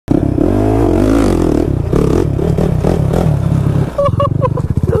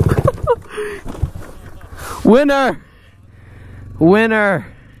Winner! Winner!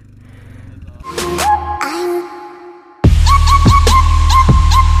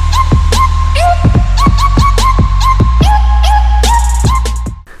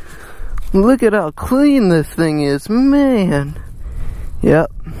 Look at how clean this thing is, man. Yep.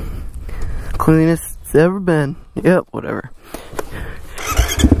 Cleanest it's ever been. Yep, whatever.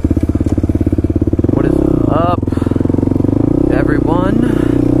 What is up, everyone?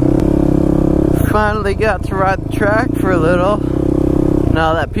 Finally got to ride the track for a little.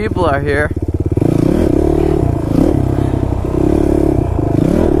 Now that people are here.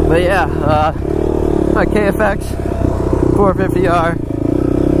 But yeah, my KFX 450r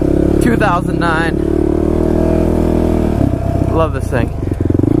 2009. Love this thing.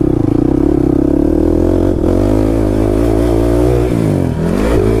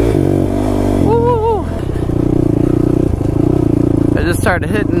 Woo! I just started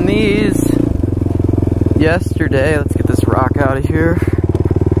hitting these yesterday. Let's get this rock out of here.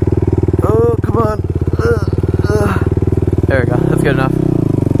 Oh, come on. There we go. That's good enough.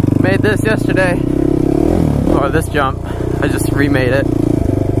 Made this yesterday. Or this jump. I just remade it.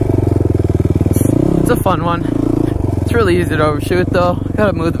 It's a fun one. It's really easy to overshoot though.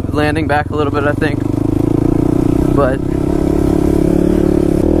 Gotta move the landing back a little bit, I think. But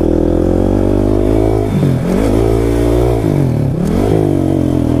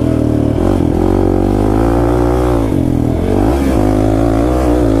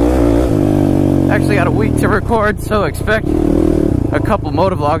actually got a week to record, so expect a couple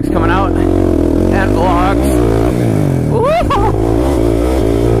moto vlogs coming out and vlogs.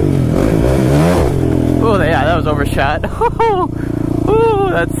 Oh yeah, that was overshot. Ooh,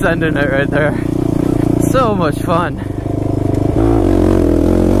 that's sending it right there. So much fun.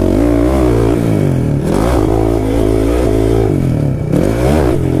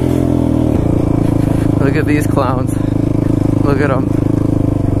 Look at these clowns. Look at them.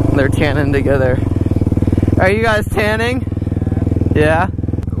 They're tanning together. Are you guys tanning? Yeah?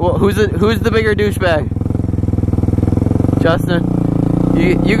 Well, who's the bigger douchebag? Justin?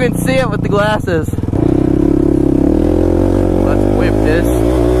 You can see it with the glasses. Let's whip this.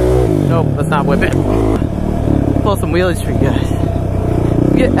 Nope, let's not whip it. Pull some wheelies for you guys.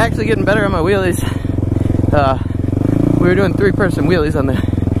 I'm actually getting better on my wheelies. We were doing 3-person wheelies on the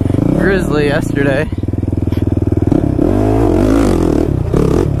Grizzly yesterday.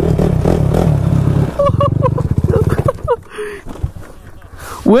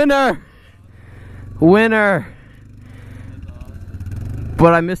 Winner! Winner!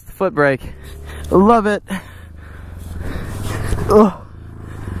 But I missed the foot brake. I love it. Oh.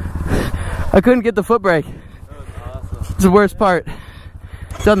 I couldn't get the foot brake. That was awesome. It's the worst part.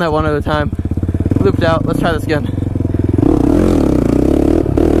 Done that one other time. Looped out. Let's try this again.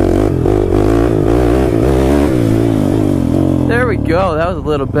 There we go. That was a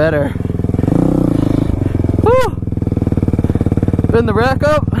little better. Woo! Bend the rack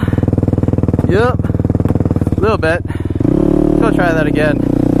up. Yep. A little bit. Go try that again.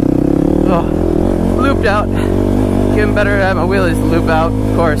 Oh, looped out. Getting better at my wheelies to loop out,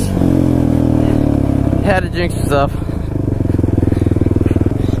 of course. Had to jinx yourself.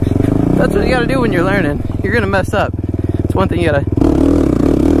 That's what you gotta do when you're learning. You're gonna mess up. It's one thing you gotta.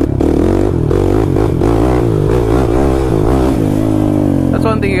 That's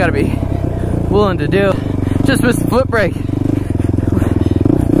one thing you gotta be willing to do. Just missed the foot brake.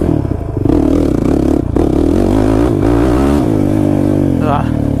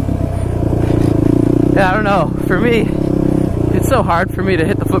 Yeah, I don't know. For me, it's so hard for me to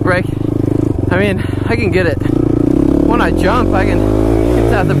hit the foot brake. I mean, I can get it. When I jump, I can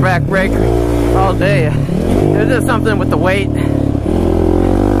get out the back brake all day. There's just something with the weight.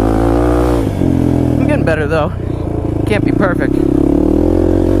 I'm getting better though. Can't be perfect.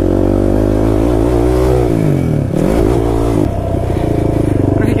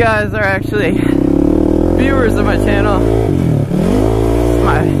 If you guys are actually viewers of my channel, it's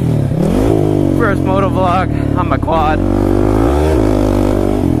my first moto vlog on my quad.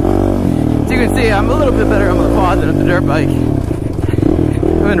 As you can see, I'm a little bit better on the quad than at the dirt bike.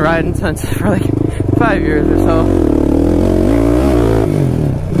 I've been riding since for like 5 years or so.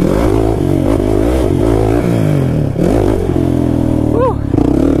 Woo.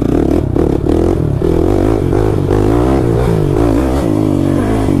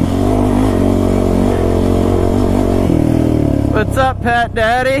 What's up, Pat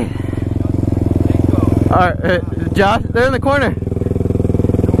Daddy? Josh, they're in the corner.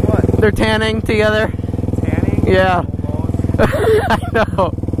 What? They're tanning together. Tanning? Yeah. I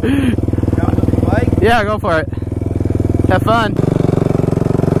know. Bike? Yeah, go for it. Have fun.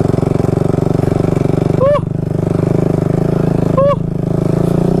 Woo.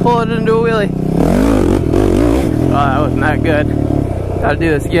 pull it into a wheelie. Oh, that wasn't that good. Gotta do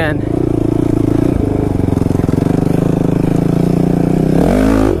this again.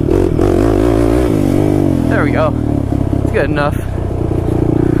 There we go. It's good enough.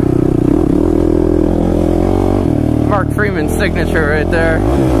 Mark Freeman's signature right there.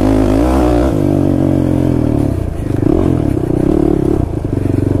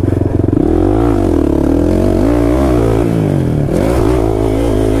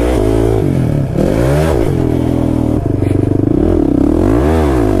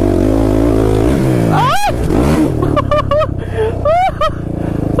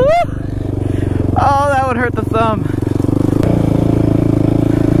 Oh, that would hurt the thumb.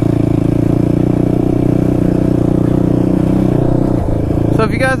 So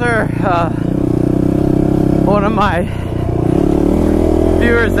if you guys are one of my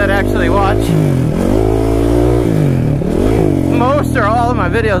viewers that actually watch most or all of my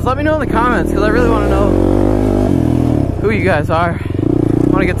videos, let me know in the comments, because I really want to know who you guys are. I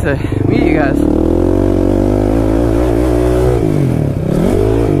want to get to meet you guys.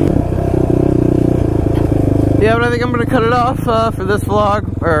 Yeah, but I think I'm going to cut it off for this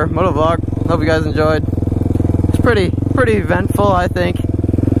vlog, or moto vlog. Hope you guys enjoyed. It's pretty eventful, I think.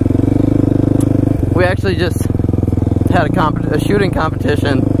 We actually just had a shooting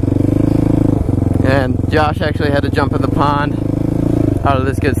competition, and Josh actually had to jump in the pond out of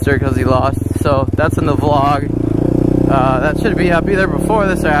this good stir because he lost. So that's in the vlog. That should be up either before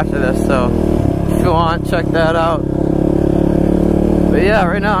this or after this, so if you want, check that out. But yeah,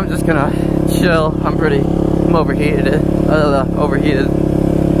 right now I'm just gonna chill. I'm overheated,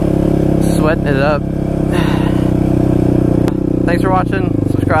 sweating it up. Thanks for watching.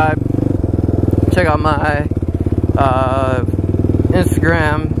 Subscribe. Check out my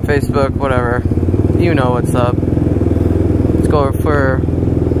Instagram, Facebook, whatever. You know what's up. Let's go for.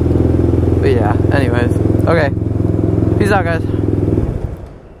 But yeah. Anyways. Okay. Peace out, guys.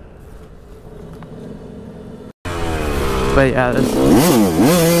 But yeah, this.